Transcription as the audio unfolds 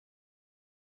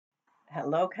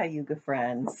Hello, Cayuga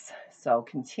friends. So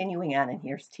continuing on, and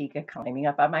here's Tika climbing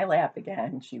up on my lap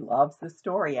again. She loves the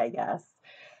story, I guess.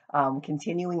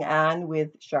 Continuing on with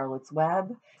Charlotte's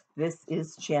Web. This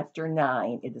is chapter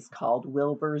 9. It is called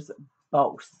Wilbur's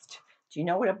Boast. Do you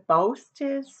know what a boast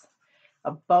is?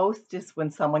 A boast is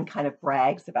when someone kind of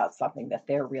brags about something, that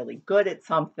they're really good at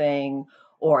something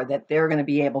or that they're going to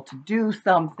be able to do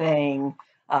something.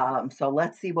 So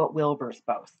let's see what Wilbur's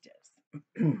boast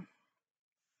is.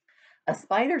 A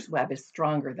spider's web is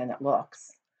stronger than it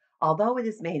looks. Although it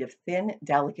is made of thin,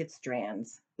 delicate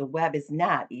strands, the web is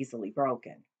not easily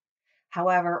broken.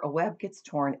 However, a web gets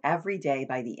torn every day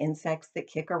by the insects that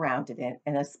kick around in it,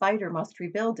 and a spider must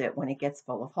rebuild it when it gets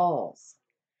full of holes.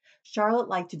 Charlotte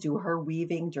liked to do her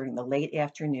weaving during the late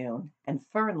afternoon, and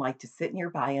Fern liked to sit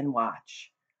nearby and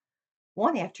watch.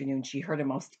 One afternoon, she heard a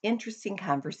most interesting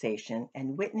conversation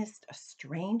and witnessed a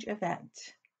strange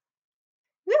event.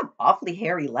 "You have awfully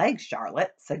hairy legs,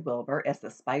 Charlotte," said Wilbur as the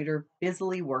spider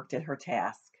busily worked at her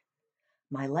task.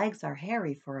 "My legs are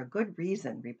hairy for a good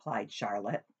reason," replied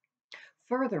Charlotte.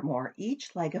 "Furthermore,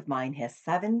 each leg of mine has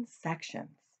 7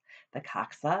 sections: the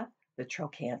coxa, the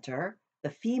trochanter,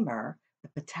 the femur, the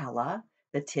patella,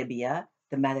 the tibia,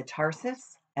 the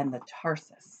metatarsus, and the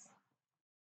tarsus."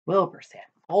 Wilbur sat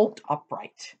bolt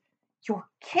upright. "You're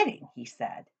kidding," he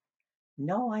said.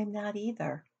 "No, I'm not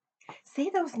either. Say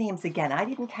those names again. I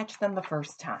didn't catch them the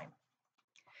first time."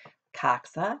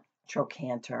 Coxa,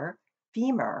 trochanter,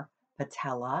 femur,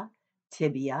 patella,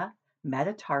 tibia,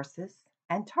 metatarsus,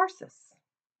 and tarsus.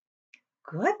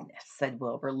 "Goodness," said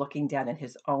Wilbur, looking down at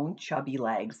his own chubby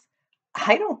legs.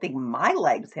 "I don't think my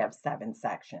legs have 7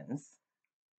 sections."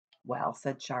 "Well,"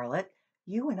 said Charlotte,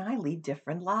 "you and I lead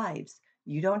different lives.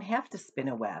 You don't have to spin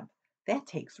a web. That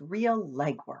takes real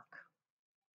leg work."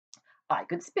 "I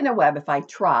could spin a web if I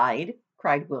tried,"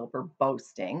 cried Wilbur,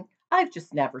 boasting. "I've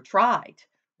just never tried."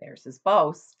 There's his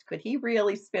boast. Could he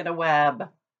really spin a web?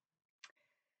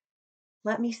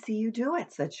 "Let me see you do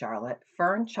it," said Charlotte.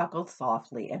 Fern chuckled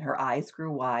softly, and her eyes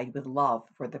grew wide with love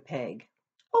for the pig.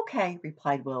 "Okay,"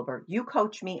 replied Wilbur. "You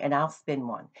coach me, and I'll spin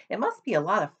one. It must be a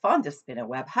lot of fun to spin a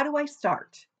web. How do I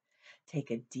start?"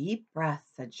 "Take a deep breath,"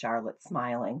 said Charlotte,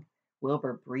 smiling.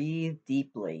 Wilbur breathed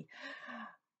deeply.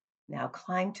 "Now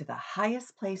climb to the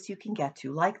highest place you can get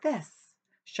to, like this."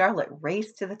 Charlotte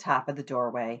raced to the top of the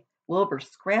doorway. Wilbur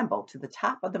scrambled to the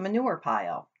top of the manure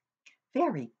pile.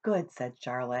 "Very good," said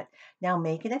Charlotte. "Now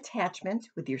make an attachment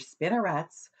with your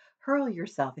spinnerets, hurl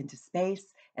yourself into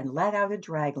space, and let out a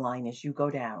drag line as you go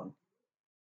down."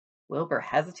 Wilbur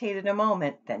hesitated a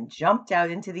moment, then jumped out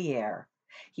into the air.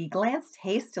 He glanced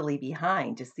hastily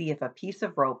behind to see if a piece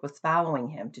of rope was following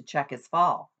him to check his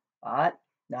fall, but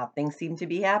nothing seemed to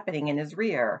be happening in his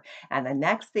rear, and the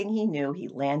next thing he knew, he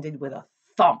landed with a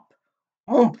thump.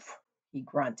 "Oomph!" he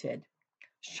grunted.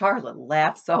 Charlotte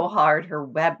laughed so hard her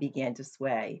web began to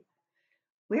sway.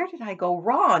 "Where did I go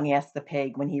wrong?" asked the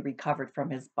pig when he recovered from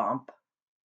his bump.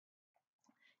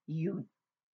 "You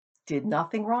did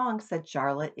nothing wrong," said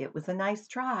Charlotte. "It was a nice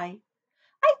try."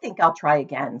 "I think I'll try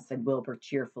again," said Wilbur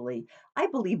cheerfully. "I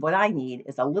believe what I need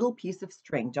is a little piece of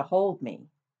string to hold me."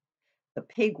 The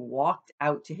pig walked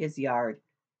out to his yard.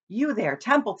 "You there,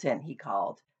 Templeton," he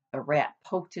called. The rat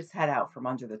poked his head out from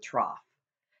under the trough.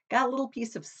 "Got a little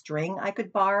piece of string I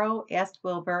could borrow?" asked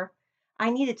Wilbur. "I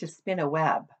need it to spin a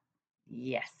web."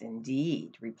 "Yes,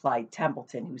 indeed," replied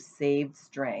Templeton, who saved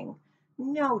string.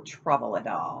 "No trouble at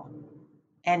all.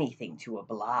 Anything to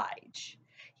oblige."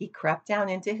 He crept down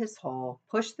into his hole,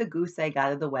 pushed the goose egg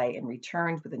out of the way, and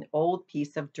returned with an old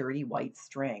piece of dirty white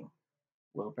string.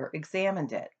 Wilbur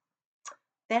examined it.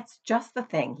 "That's just the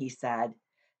thing," he said.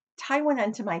 "Tie one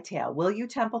end to my tail, will you,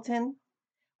 Templeton?"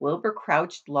 Wilbur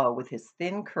crouched low with his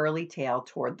thin curly tail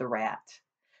toward the rat.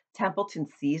 Templeton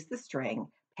seized the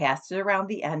string, passed it around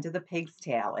the end of the pig's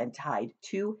tail, and tied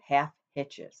 2 half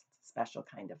hitches, a special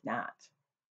kind of knot.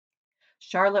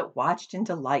 Charlotte watched in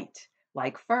delight.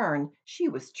 Like Fern, she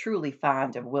was truly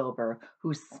fond of Wilbur,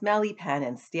 whose smelly pen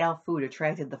and stale food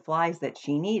attracted the flies that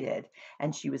she needed,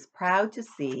 and she was proud to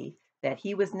see that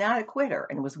he was not a quitter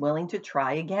and was willing to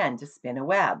try again to spin a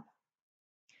web.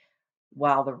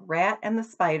 While the rat and the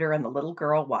spider and the little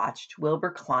girl watched,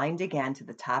 Wilbur climbed again to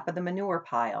the top of the manure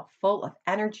pile, full of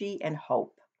energy and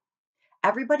hope.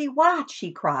 "Everybody watch!"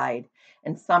 he cried,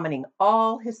 and summoning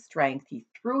all his strength, he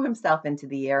threw himself into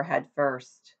the air head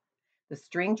first. The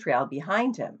string trailed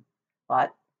behind him,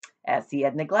 but as he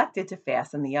had neglected to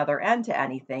fasten the other end to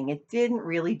anything, it didn't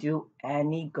really do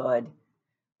any good,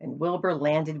 and Wilbur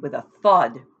landed with a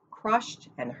thud, crushed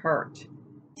and hurt.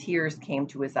 Tears came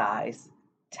to his eyes.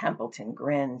 Templeton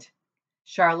grinned.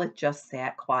 Charlotte just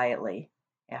sat quietly.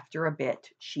 After a bit,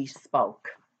 she spoke.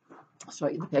 I'll show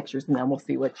you the pictures and then we'll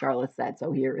see what Charlotte said.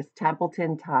 So here is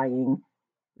Templeton tying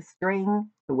the string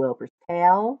to Wilbur's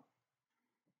tail.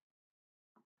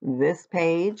 This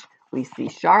page, we see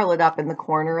Charlotte up in the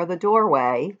corner of the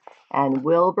doorway and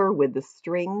Wilbur with the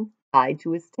string tied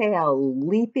to his tail,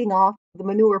 leaping off the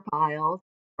manure pile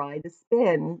to try to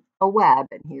spin a web.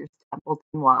 And here's Templeton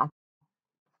watching.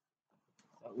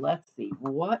 So let's see,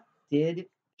 what did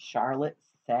Charlotte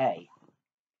say?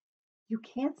 You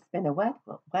can't spin a web,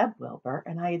 Wilbur,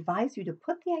 and I advise you to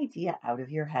put the idea out of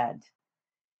your head.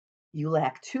 You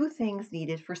lack two things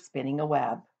needed for spinning a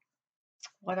web.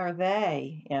 What are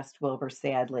they? Asked Wilbur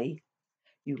sadly.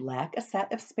 You lack a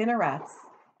set of spinnerets,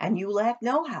 and you lack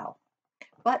know-how.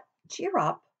 But cheer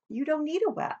up, you don't need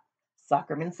a web.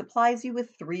 Zuckerman supplies you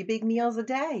with 3 big meals a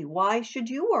day. Why should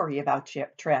you worry about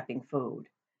trapping food?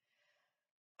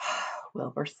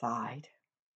 Wilbur sighed.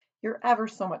 You're ever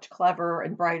so much cleverer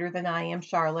and brighter than I am,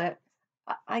 Charlotte.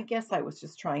 I guess I was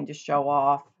just trying to show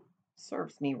off.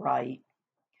 Serves me right.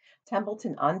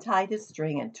 Templeton untied his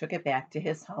string and took it back to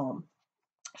his home.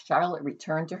 Charlotte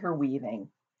returned to her weaving.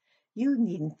 You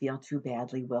needn't feel too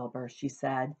badly, Wilbur, she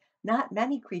said. Not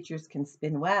many creatures can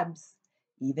spin webs.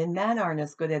 Even men aren't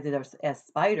as good at it as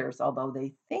spiders, although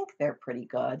they think they're pretty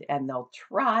good, and they'll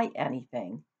try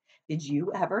anything. Did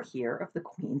you ever hear of the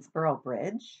Queensboro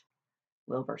Bridge?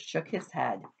 Wilbur shook his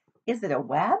head. Is it a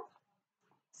web?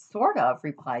 Sort of,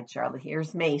 replied Charlotte.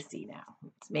 Here's Macy now.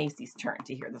 It's Macy's turn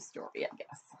to hear the story, I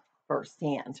guess,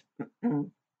 firsthand.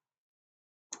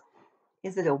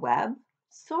 Is it a web?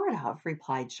 Sort of,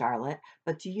 replied Charlotte.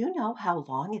 But do you know how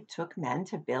long it took men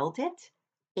to build it?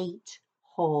 8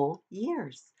 whole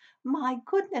years. My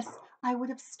goodness, I would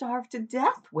have starved to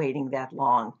death waiting that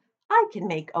long. I can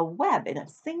make a web in a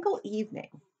single evening.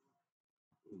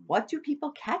 What do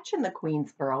people catch in the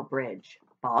Queensboro Bridge?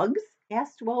 Bugs?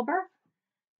 Asked Wilbur.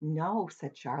 No,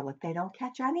 said Charlotte, they don't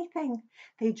catch anything.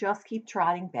 They just keep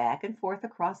trotting back and forth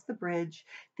across the bridge,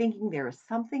 thinking there is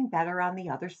something better on the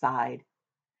other side.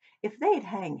 If they'd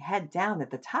hang head down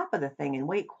at the top of the thing and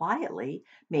wait quietly,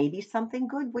 maybe something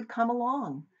good would come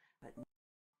along. But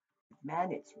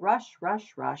men, it's rush,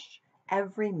 rush, rush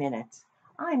every minute.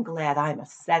 I'm glad I'm a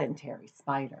sedentary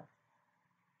spider.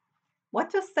 What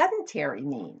does sedentary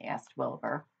mean? Asked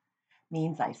Wilbur.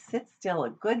 Means I sit still a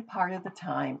good part of the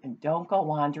time and don't go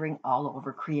wandering all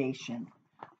over creation.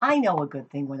 I know a good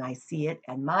thing when I see it,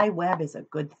 and my web is a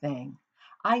good thing.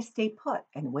 I stay put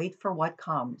and wait for what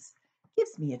comes.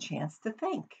 Gives me a chance to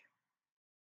think.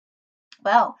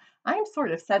 Well, I'm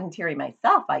sort of sedentary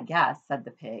myself, I guess, said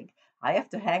the pig. I have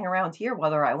to hang around here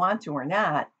whether I want to or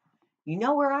not. You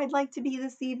know where I'd like to be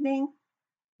this evening?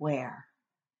 Where?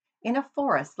 In a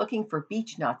forest looking for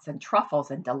beech nuts and truffles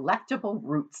and delectable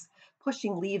roots,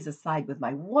 pushing leaves aside with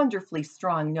my wonderfully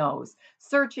strong nose,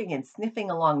 searching and sniffing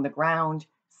along the ground,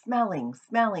 smelling,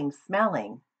 smelling,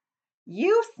 smelling.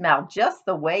 You smell just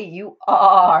the way you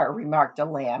are, remarked a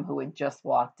lamb who had just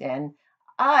walked in.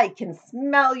 I can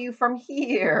smell you from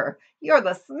here. You're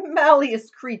the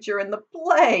smelliest creature in the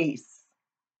place.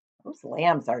 Those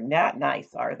lambs are not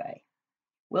nice, are they?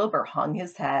 Wilbur hung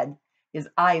his head. His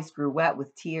eyes grew wet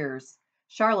with tears.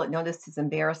 Charlotte noticed his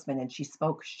embarrassment and she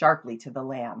spoke sharply to the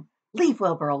lamb. Leave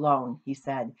Wilbur alone, he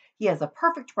said. He has a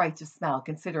perfect right to smell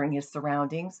considering his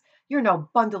surroundings. You're no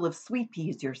bundle of sweet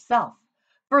peas yourself.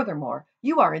 Furthermore,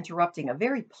 you are interrupting a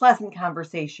very pleasant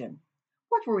conversation.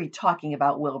 What were we talking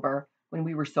about, Wilbur, when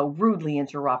we were so rudely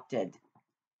interrupted?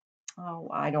 Oh,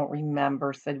 I don't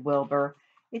remember, said Wilbur.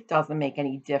 It doesn't make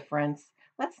any difference.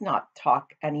 Let's not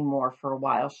talk any more for a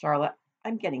while, Charlotte.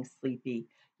 I'm getting sleepy.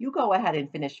 You go ahead and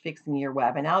finish fixing your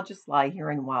web, and I'll just lie here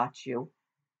and watch you.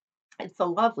 It's a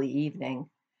lovely evening.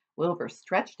 Wilbur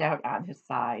stretched out on his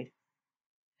side.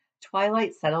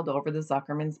 Twilight settled over the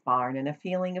Zuckerman's barn and a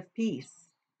feeling of peace.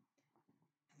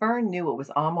 Fern knew it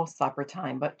was almost supper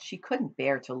time, but she couldn't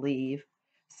bear to leave.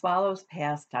 Swallows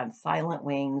passed on silent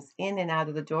wings in and out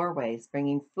of the doorways,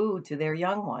 bringing food to their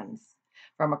young ones.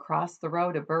 From across the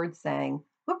road, a bird sang,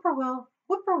 whippoorwill,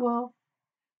 whippoorwill.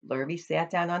 Lurvy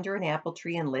sat down under an apple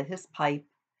tree and lit his pipe.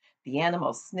 The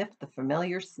animal sniffed the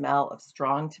familiar smell of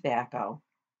strong tobacco.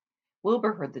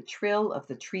 Wilbur heard the trill of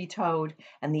the tree toad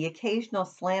and the occasional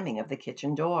slamming of the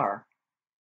kitchen door.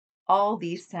 All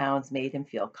these sounds made him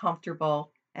feel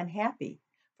comfortable and happy,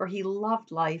 for he loved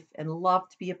life and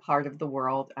loved to be a part of the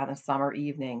world on a summer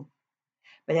evening.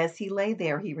 But as he lay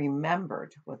there, he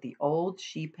remembered what the old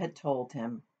sheep had told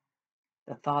him.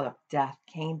 The thought of death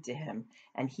came to him,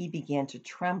 and he began to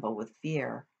tremble with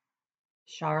fear.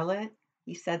 Charlotte,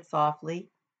 he said softly.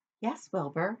 Yes,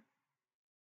 Wilbur.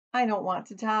 I don't want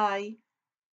to die.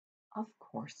 Of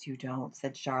course you don't,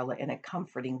 said Charlotte in a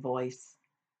comforting voice.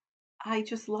 I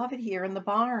just love it here in the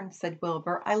barn, said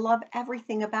Wilbur. I love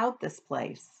everything about this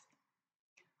place.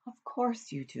 Of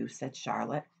course you do, said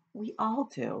Charlotte. We all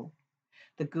do.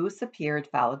 The goose appeared,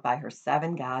 followed by her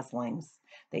 7 goslings.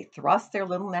 They thrust their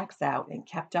little necks out and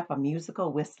kept up a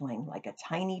musical whistling like a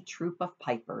tiny troop of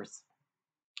pipers.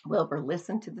 Wilbur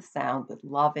listened to the sound with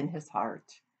love in his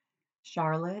heart.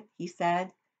 Charlotte, he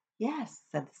said. Yes,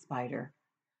 said the spider.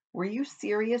 Were you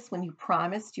serious when you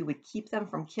promised you would keep them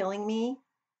from killing me?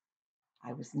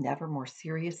 I was never more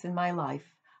serious in my life.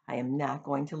 I am not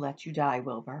going to let you die,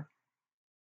 Wilbur.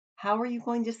 How are you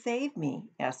going to save me?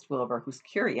 Asked Wilbur, whose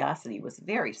curiosity was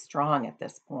very strong at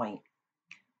this point.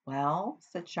 Well,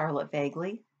 said Charlotte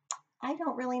vaguely, I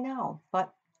don't really know,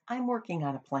 but I'm working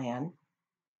on a plan.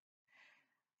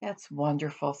 That's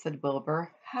wonderful, said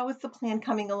Wilbur. How is the plan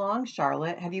coming along,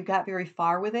 Charlotte? Have you got very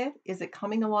far with it? Is it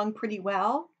coming along pretty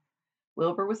well?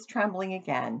 Wilbur was trembling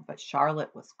again, but Charlotte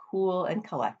was cool and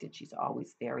collected. She's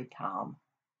always very calm.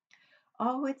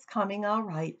 Oh, it's coming all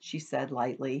right, she said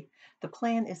lightly. The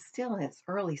plan is still in its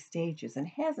early stages and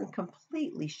hasn't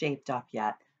completely shaped up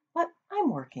yet, but I'm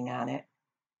working on it.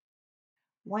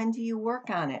 When do you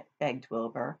work on it? Begged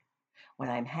Wilbur. When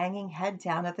I'm hanging head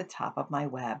down at the top of my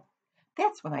web.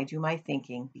 That's when I do my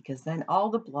thinking, because then all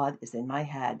the blood is in my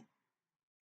head.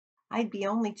 I'd be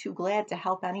only too glad to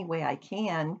help any way I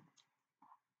can.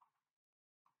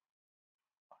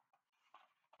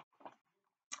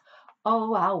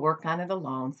 Oh, I'll work on it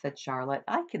alone, said Charlotte.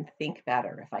 I can think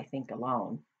better if I think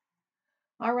alone.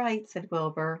 All right, said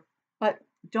Wilbur, but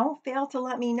don't fail to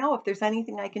let me know if there's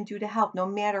anything I can do to help, no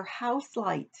matter how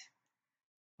slight.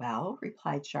 Well,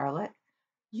 replied Charlotte,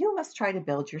 you must try to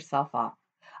build yourself up.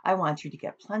 I want you to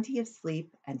get plenty of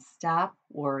sleep and stop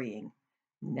worrying.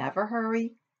 Never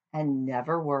hurry and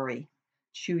never worry.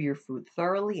 Chew your food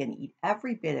thoroughly and eat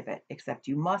every bit of it, except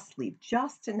you must leave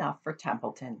just enough for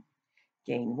Templeton.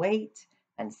 Gain weight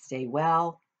and stay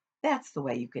well. That's the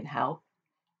way you can help.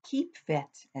 Keep fit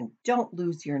and don't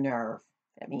lose your nerve.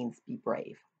 That means be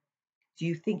brave. Do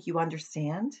you think you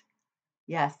understand?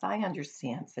 Yes, I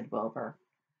understand, said Wilbur.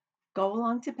 Go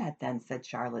along to bed then, said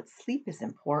Charlotte. Sleep is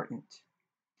important.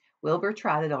 Wilbur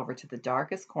trotted over to the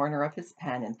darkest corner of his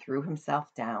pen and threw himself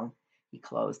down. He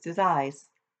closed his eyes.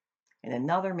 In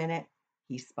another minute,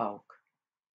 he spoke.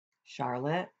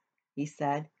 Charlotte, he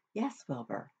said. Yes,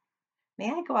 Wilbur. May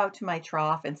I go out to my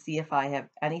trough and see if I have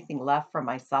anything left from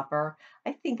my supper?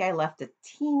 I think I left a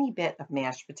teeny bit of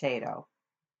mashed potato.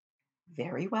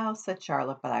 Very well, said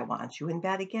Charlotte, but I want you in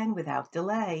bed again without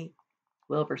delay.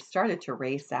 Wilbur started to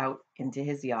race out into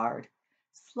his yard.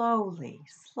 Slowly,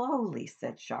 slowly,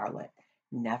 said Charlotte.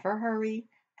 Never hurry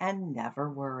and never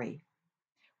worry.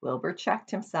 Wilbur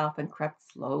checked himself and crept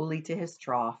slowly to his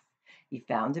trough. He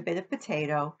found a bit of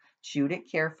potato, chewed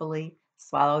it carefully,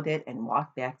 swallowed it, and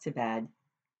walked back to bed.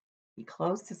 He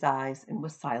closed his eyes and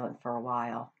was silent for a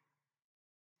while.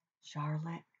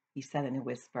 Charlotte, he said in a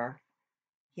whisper.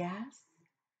 Yes?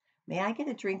 May I get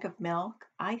a drink of milk?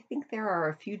 I think there are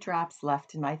a few drops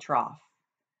left in my trough.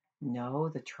 No,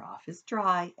 the trough is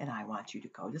dry, and I want you to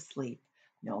go to sleep.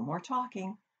 No more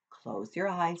talking. Close your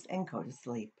eyes and go to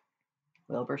sleep.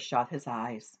 Wilbur shut his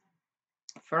eyes.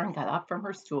 Fern got up from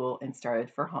her stool and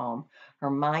started for home, her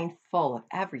mind full of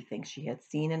everything she had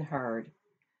seen and heard.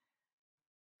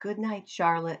 Good night,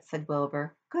 Charlotte, said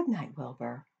Wilbur. Good night,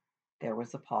 Wilbur. There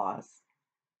was a pause.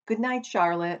 Good night,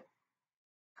 Charlotte.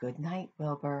 Good night,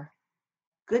 Wilbur.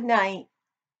 Good night.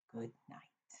 Good night.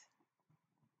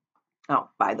 Oh,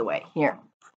 by the way, here's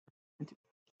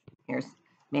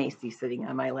Macy sitting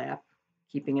on my lap,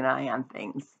 keeping an eye on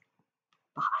things.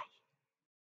 Bye.